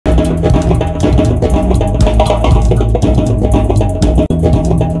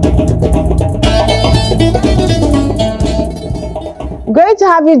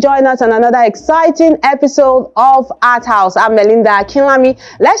have you join us on another exciting episode of Arthouse. I'm Melinda Akinlami.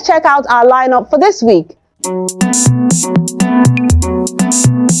 Let's check out our lineup for this week.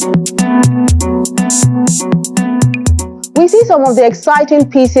 We see some of the exciting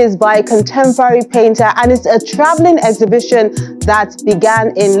pieces by a contemporary painter, and it's a traveling exhibition that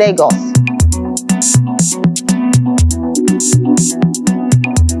began in Lagos.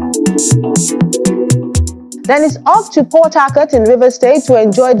 Then it's off to Port Harcourt in River State to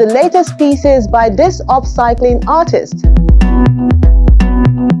enjoy the latest pieces by this upcycling artist.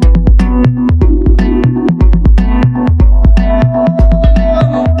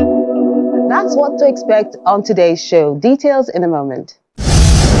 That's what to expect on today's show. Details in a moment.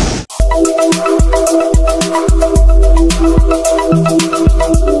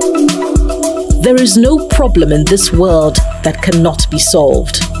 There is no problem in this world that cannot be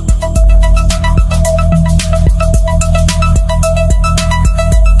solved.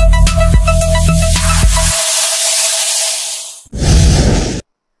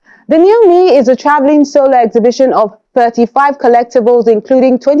 The New Me is a traveling solo exhibition of 35 collectibles,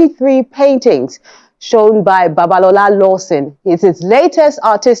 including 23 paintings, shown by Babalola Lawson. It's his latest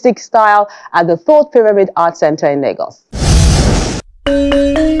artistic style at the Thought Pyramid Art Center in Lagos.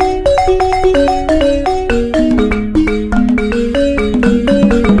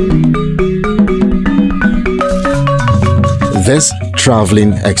 This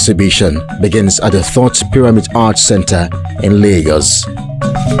traveling exhibition begins at the Thought Pyramid Art Center in Lagos.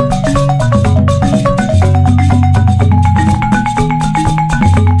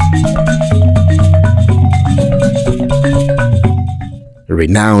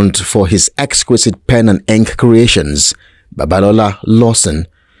 Renowned for his exquisite pen and ink creations, Babalola Lawson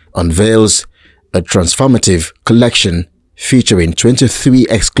unveils a transformative collection featuring 23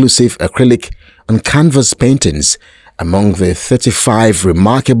 exclusive acrylic and canvas paintings among the 35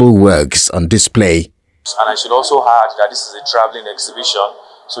 remarkable works on display. And I should also add that this is a traveling exhibition,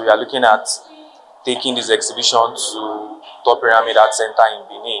 so we are looking at taking this exhibition to Thought Pyramid Art Center in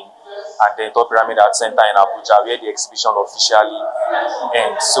Benin and then Thought Pyramid Art Center in Abuja, where the exhibition officially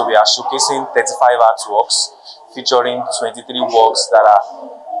ends. So we are showcasing 35 artworks featuring 23 works that are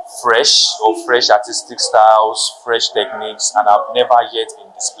fresh artistic styles, fresh techniques, and have never yet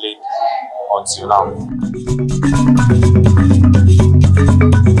been displayed until now.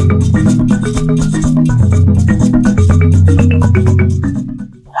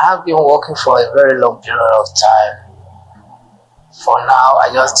 I've been working for a very long period of time. For now,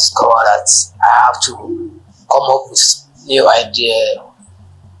 I just discovered that I have to come up with new idea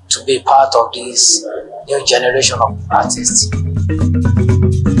to be part of this new generation of artists.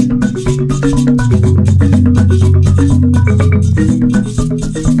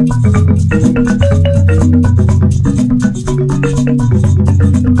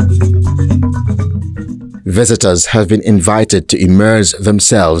 Visitors have been invited to immerse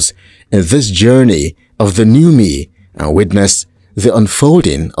themselves in this journey of the new me and witness the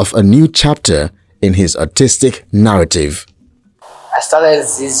unfolding of a new chapter in his artistic narrative. I started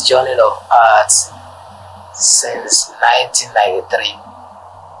this journey of art since 1993.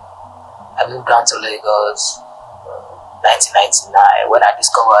 I moved down to Lagos 1999 when I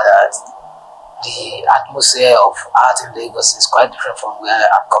discovered that the atmosphere of art in Lagos is quite different from where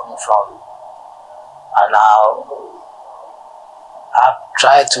I'm coming from. And now I've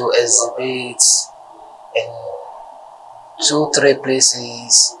tried to exhibit in 2-3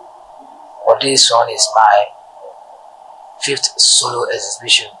 places, but this one is my 5th solo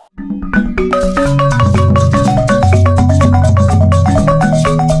exhibition.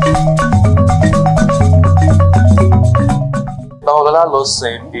 Babalola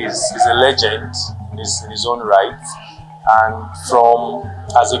Lawson is a legend in his own right, and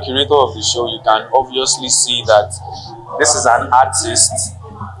as a curator of the show, you can obviously see that this is an artist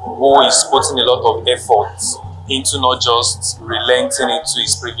who is putting a lot of effort into not just relenting into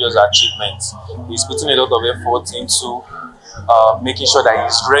his previous achievements. He's putting a lot of effort into making sure that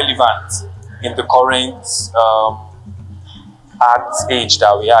he's relevant in the current art age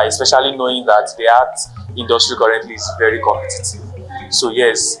that we are, especially knowing that the art industry currently is very competitive. So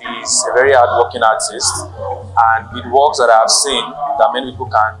yes, he's a very hard-working artist, and with works that I've seen that many people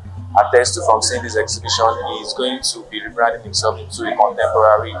can attest to from seeing this exhibition, he is going to be rebranding himself into a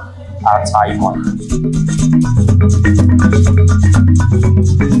contemporary art icon.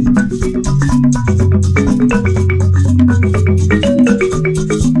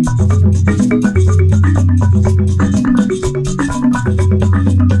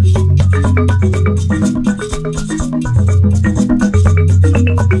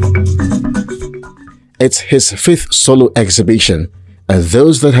 It's his 5th solo exhibition and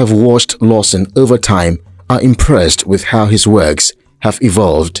those that have watched Lawson over time are impressed with how his works have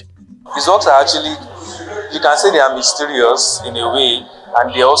evolved. His works are actually, you can say they are mysterious in a way,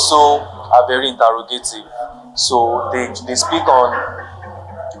 and they also are very interrogative. So they speak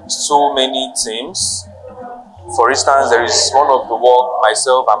on so many themes. For instance, there is one of the work,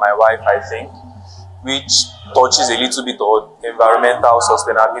 Myself and My Wife, I think, which touches a little bit on environmental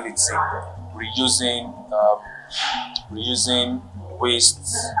sustainability, reusing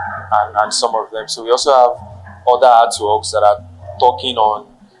waste and some of them. So we also have other artworks that are talking on,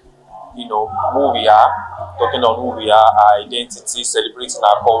 you know, who we are, our identity, celebrating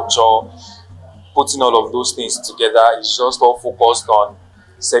our culture, putting all of those things together. It's just all focused on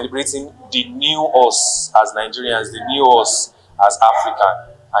celebrating the new us as Nigerians, the new us as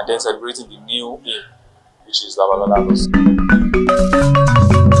African, and then celebrating the new him, which is Babalola Lawson.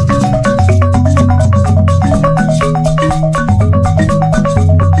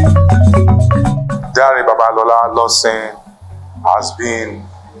 Babalola Lawson has been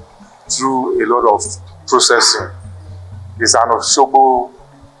through a lot of processing. He's an Osogbo,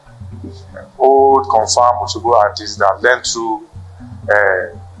 old confirmed Osogbo artist that learned through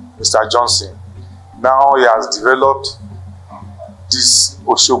Mr. Johnson. Now he has developed this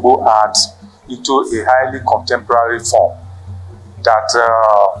Osogbo art into a highly contemporary form that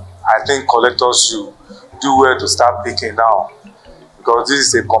I think collectors should do well to start picking now, because this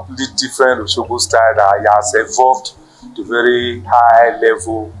is a completely different Osogbo style that he has evolved to very high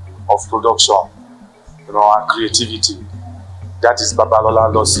level of production, you know, and creativity. That is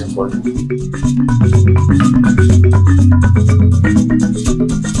Babalola Lawson for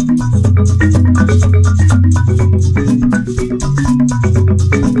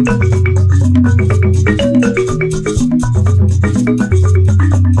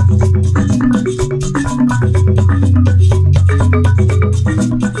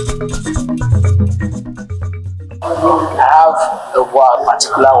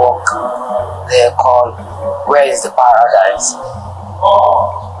particular work they called Where is the Paradise?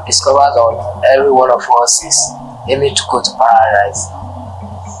 Discovered on every one of us is aiming to go to paradise.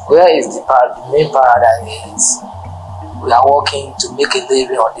 Where is the main paradise is we are working to make a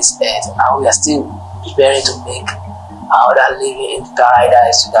living on this earth, and we are still preparing to make another living in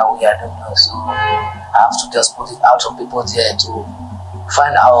paradise that we are doing. So I have to just put it out for people there to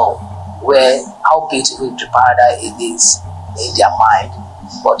find out how beautiful the paradise it is in their mind.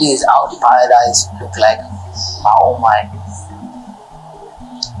 But this is how the paradise look like in my own mind.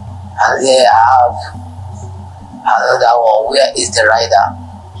 And here I have another one, Where is the Rider?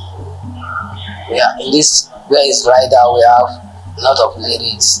 In this Where is Rider, we have a lot of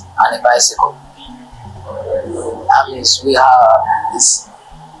ladies and a bicycle. That means we have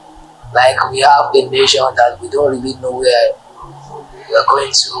a nation that we don't really know where we are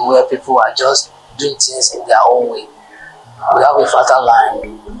going to, where people are just doing things in their own way. We have a fertile land,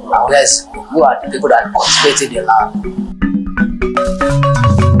 and who are the people that cultivated the land?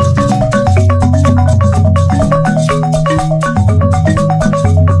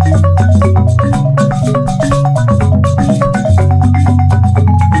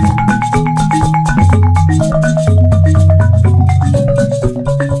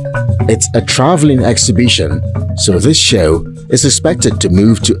 It's a traveling exhibition, so this show is expected to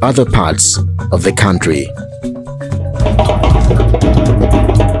move to other parts of the country.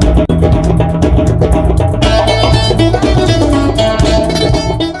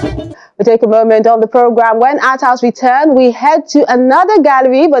 We take a moment on the program. When Arthouse return, we head to another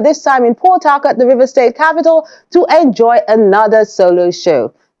gallery, but this time in Port Harcourt, the River State capital, to enjoy another solo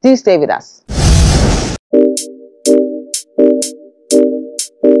show. Do stay with us.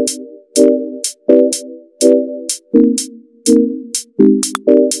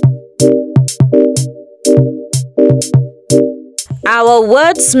 Our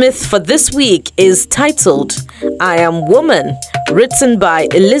wordsmith for this week is titled I Am Woman, written by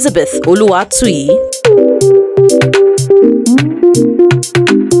Elizabeth Oluwatui.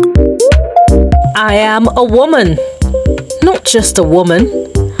 I am a woman, not just a woman.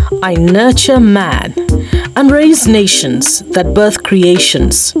 I nurture man and raise nations that birth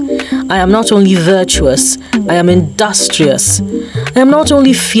creations. I am not only virtuous, I am industrious. I am not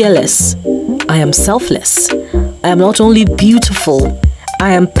only fearless, I am selfless. I am not only beautiful,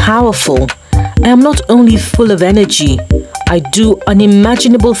 I am powerful. I am not only full of energy, I do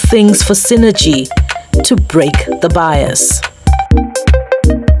unimaginable things for synergy to break the bias.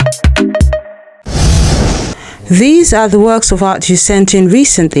 These are the works of art you sent in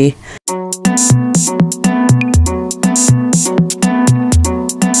recently.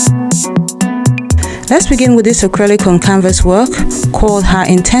 Let's begin with this acrylic on canvas work called Her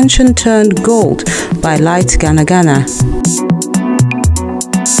Intention Turned Gold by Light Ghana Ghana.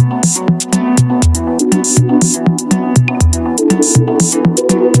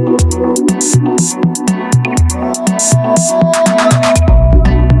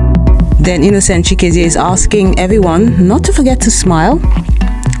 Then Innocent Chikeze is asking everyone not to forget to smile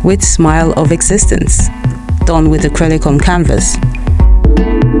with Smile of Existence, done with acrylic on canvas.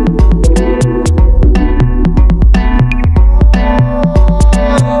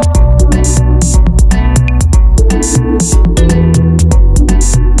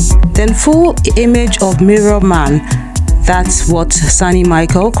 Then Full Image of Mirror Man. That's what Sunny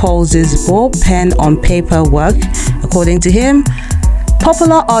Michael calls his ball pen on paper work. According to him,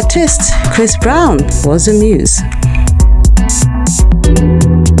 popular artist Chris Brown was the muse.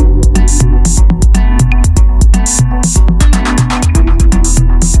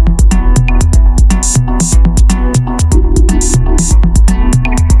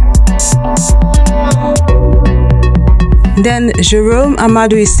 Then Jerome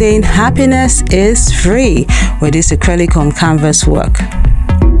Amadou is saying happiness is free with this acrylic on canvas work.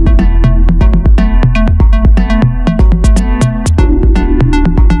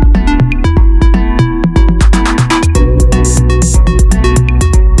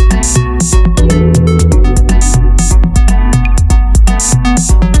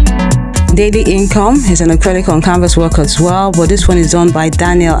 Daily Income is an acrylic on canvas work as well, but this one is done by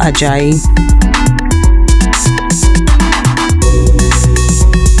Daniel Ajayi.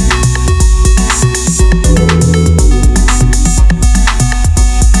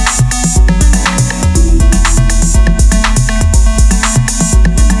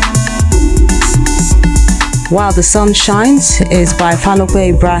 While the Sun Shines is by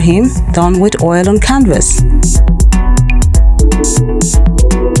Falope Ibrahim, done with oil on canvas.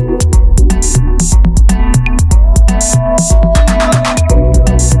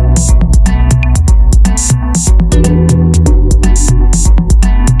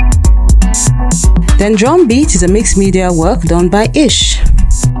 Then Drum Beat is a mixed media work done by Ish.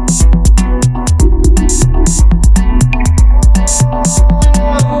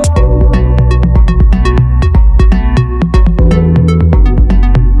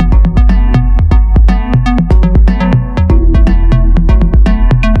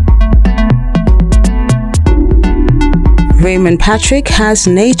 Raymond Patrick has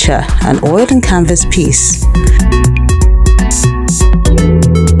Nature, an oil and canvas piece.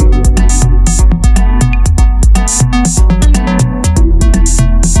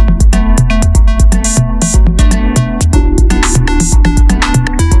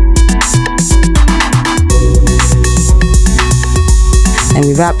 And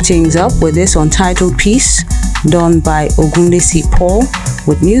we wrap things up with this untitled piece done by Ogundesi Paul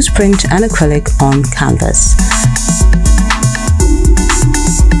with newsprint and acrylic on canvas.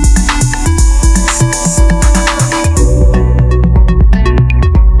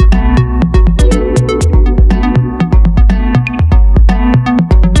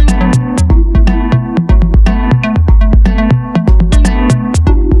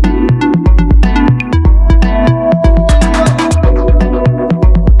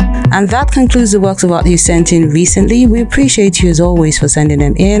 And that concludes the works of art you sent in recently. We appreciate you as always for sending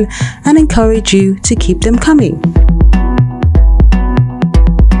them in and encourage you to keep them coming.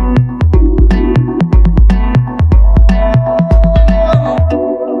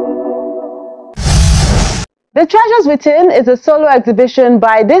 The Treasures Within is a solo exhibition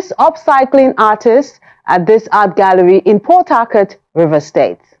by this upcycling artist at this art gallery in Port Harcourt, Rivers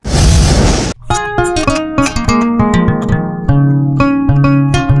State.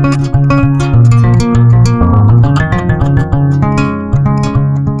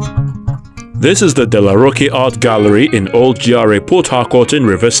 This is the Delaroke Art Gallery in Old GRA Port Harcourt in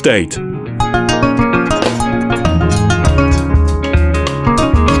Rivers State.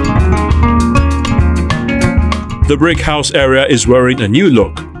 The brick house area is wearing a new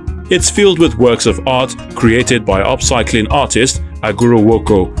look. It's filled with works of art created by upcycling artist Aguru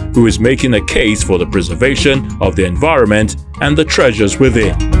Woko, who is making a case for the preservation of the environment and the treasures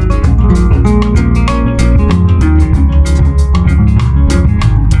within.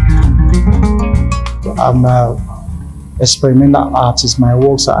 I'm an experimental artist. My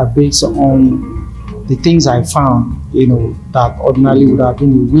works are based on the things I found, that ordinarily would have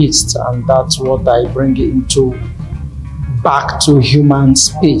been a waste, and that's what I bring it into back to human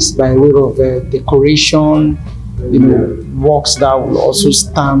space by way of decoration, works that will also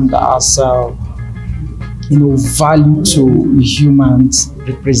stand as value to humans,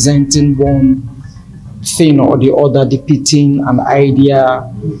 representing one thing or the other, depicting an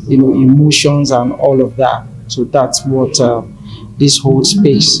idea, emotions and all of that. So that's what this whole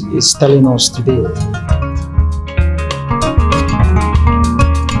space is telling us today.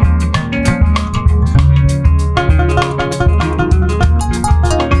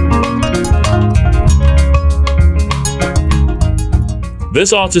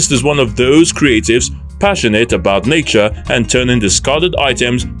 This artist is one of those creatives passionate about nature and turning discarded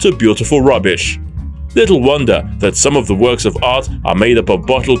items to beautiful rubbish. Little wonder that some of the works of art are made up of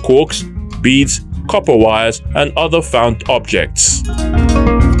bottle corks, beads, copper wires, and other found objects.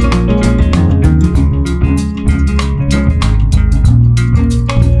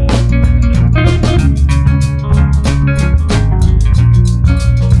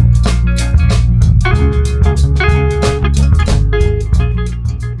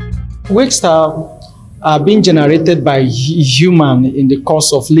 Waste are being generated by human in the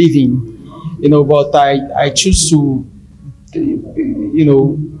course of living, but I choose to,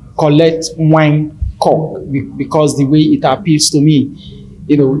 collect wine cork because the way it appeals to me,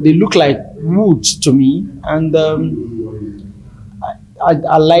 they look like wood to me, and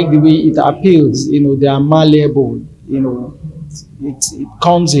I like the way it appeals. They are malleable. It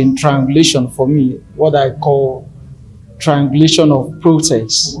comes in triangulation for me, what I call triangulation of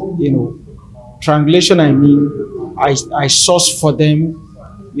process. Triangulation, I mean, I source for them,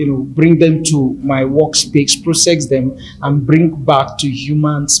 bring them to my workspace, process them, and bring back to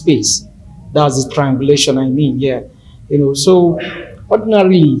human space. That's the triangulation I mean, yeah. So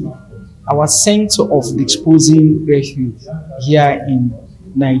ordinarily, our sense of disposing refuse here in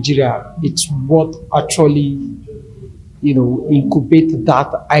Nigeria, it's what actually, incubate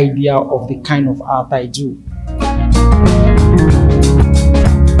that idea of the kind of art I do.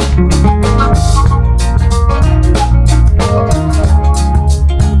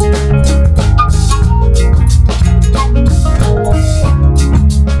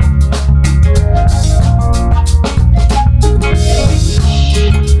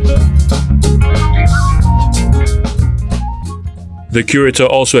 The curator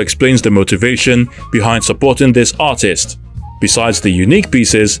also explains the motivation behind supporting this artist. Besides the unique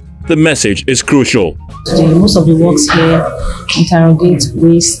pieces, the message is crucial. Most of the works here interrogate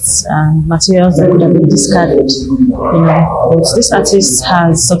wastes and materials that could have been discarded. But this artist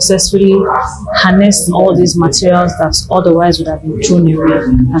has successfully harnessed all these materials that otherwise would have been thrown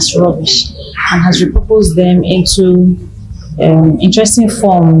away as rubbish and has repurposed them into interesting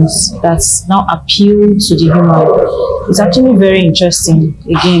forms that now appeal to the human. It's actually very interesting,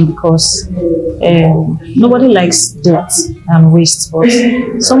 again, because nobody likes dirt and waste, but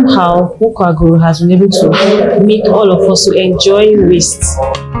somehow Woko Aguru has been able to make all of us to enjoy waste.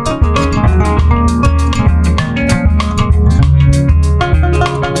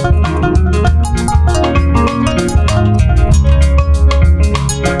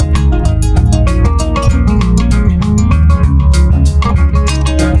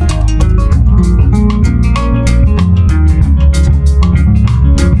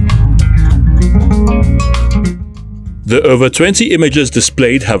 The over 20 images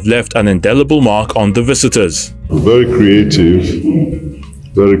displayed have left an indelible mark on the visitors. Very creative,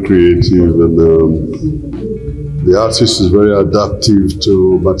 and the artist is very adaptive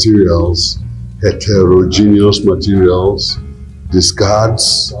to materials, heterogeneous materials,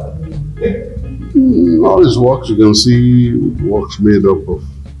 discards. All his works, you can see works made up of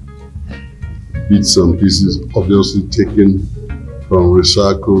bits and pieces, obviously taken from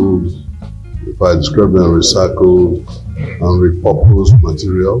recycled, if I describe them, recycled and repurposed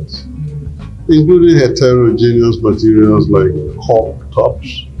materials, including heterogeneous materials like cork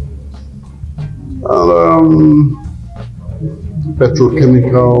tops and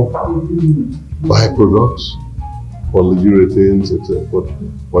petrochemical byproducts, polyurethanes, etc.,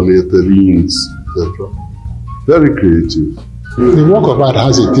 polyethylenes, etc. Very creative. The work of art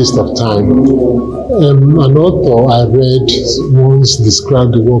has a taste of time. An author I read once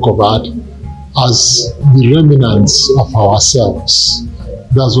described the work of art as the remnants of ourselves.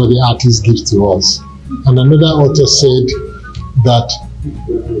 That's what the artist gives to us. And another author said that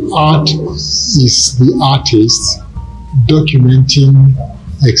art is the artist documenting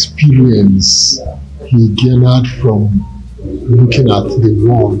experience he garnered from looking at the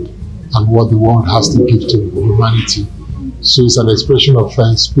world and what the world has to give to humanity. So it's an expression of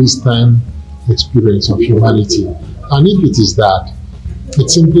space-time experience of humanity. And if it is that, it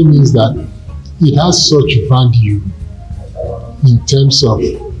simply means that it has such value in terms of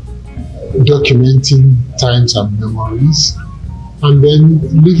documenting times and memories, and then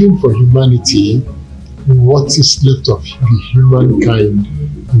living for humanity, what is left of the humankind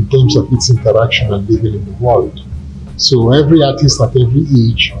in terms of its interaction and living in the world. So every artist at every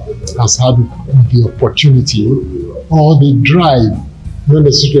age has had the opportunity or the drive, not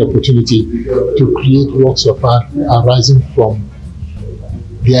necessarily opportunity, to create works of art arising from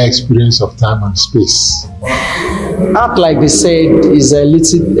their experience of time and space. Art, like they said, is a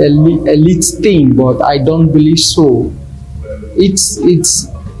elite thing, but I don't believe so. It's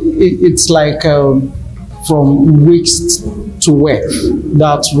like from waste to wealth.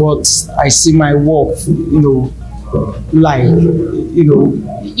 That's what I see my work, like,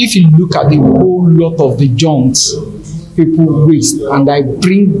 if you look at the whole lot of the junks people waste, and I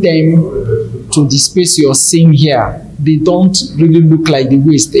bring them to the space you're seeing here, they don't really look like the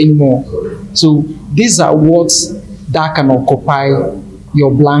waste anymore. So these are what that can occupy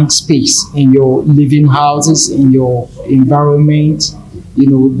your blank space in your living houses, in your environment,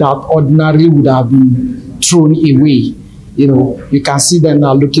 that ordinarily would have been thrown away. You can see them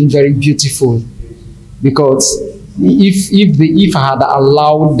now looking very beautiful, because if I had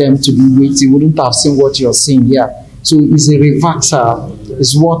allowed them to be waste, you wouldn't have seen what you're seeing here. So it's a reversal.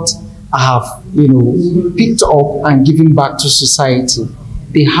 It's what I have, picked up and given back to society.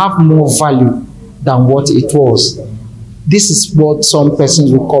 They have more value than what it was. This is what some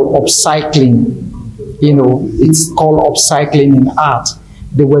persons will call upcycling. It's called upcycling in art.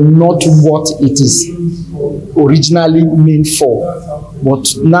 They were not what it is originally meant for,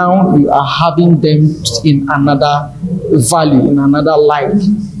 but now you are having them in another value, in another light,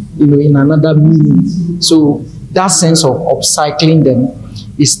 in another meaning. So that sense of upcycling them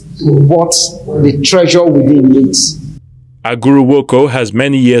is what the treasure within it. Aguru Woko has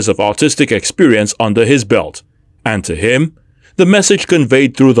many years of artistic experience under his belt, and to him, the message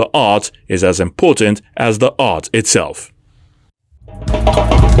conveyed through the art is as important as the art itself.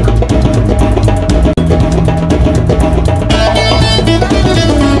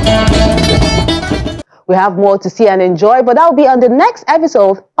 We have more to see and enjoy, but that will be on the next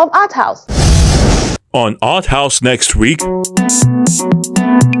episode of Arthouse. On Arthouse next week,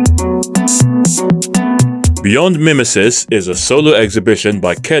 Beyond Mimesis is a solo exhibition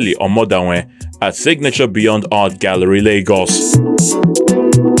by Kelly Omodawe at Signature Beyond Art Gallery, Lagos.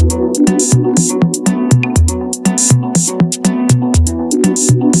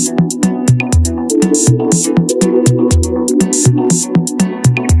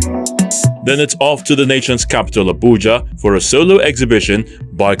 Then it's off to the nation's capital, Abuja, for a solo exhibition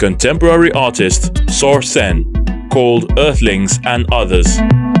by contemporary artist Sor Sen, called Earthlings and Others.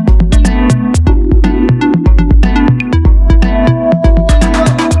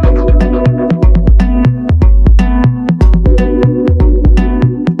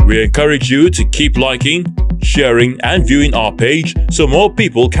 We encourage you to keep liking, sharing and viewing our page so more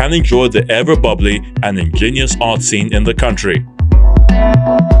people can enjoy the ever-bubbly and ingenious art scene in the country.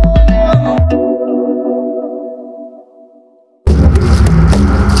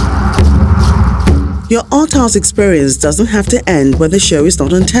 Your Arthouse experience doesn't have to end when the show is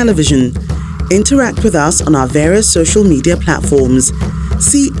not on television. Interact with us on our various social media platforms.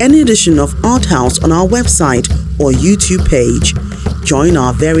 See any edition of Arthouse on our website or YouTube page. Join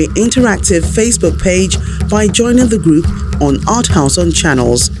our very interactive Facebook page by joining the group on Arthouse on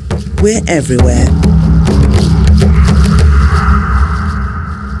Channels. We're everywhere.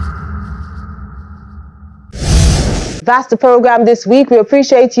 That's the program this week. We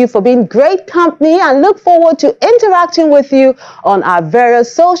appreciate you for being great company and look forward to interacting with you on our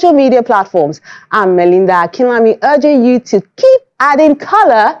various social media platforms. I'm Melinda Akinlami, urging you to keep adding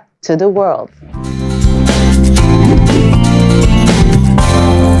color to the world.